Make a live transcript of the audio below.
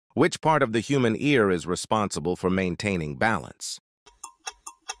Which part of the human ear is responsible for maintaining balance?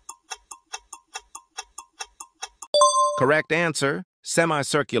 Correct answer,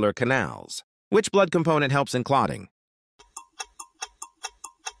 semicircular canals. Which blood component helps in clotting?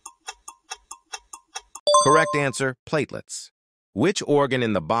 Correct answer, platelets. Which organ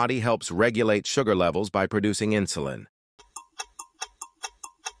in the body helps regulate sugar levels by producing insulin?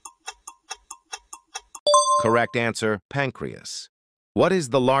 Correct answer, pancreas. What is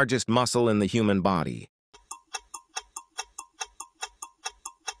the largest muscle in the human body?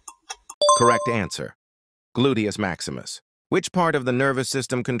 Correct answer, gluteus maximus. Which part of the nervous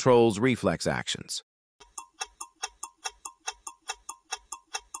system controls reflex actions?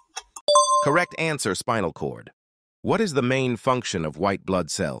 Correct answer, spinal cord. What is the main function of white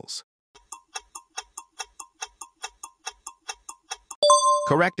blood cells?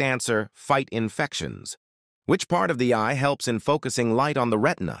 Correct answer, fight infections. Which part of the eye helps in focusing light on the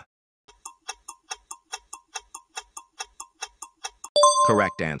retina?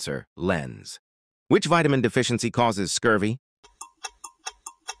 Correct answer, lens. Which vitamin deficiency causes scurvy?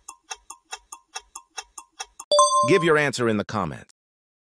 Give your answer in the comments.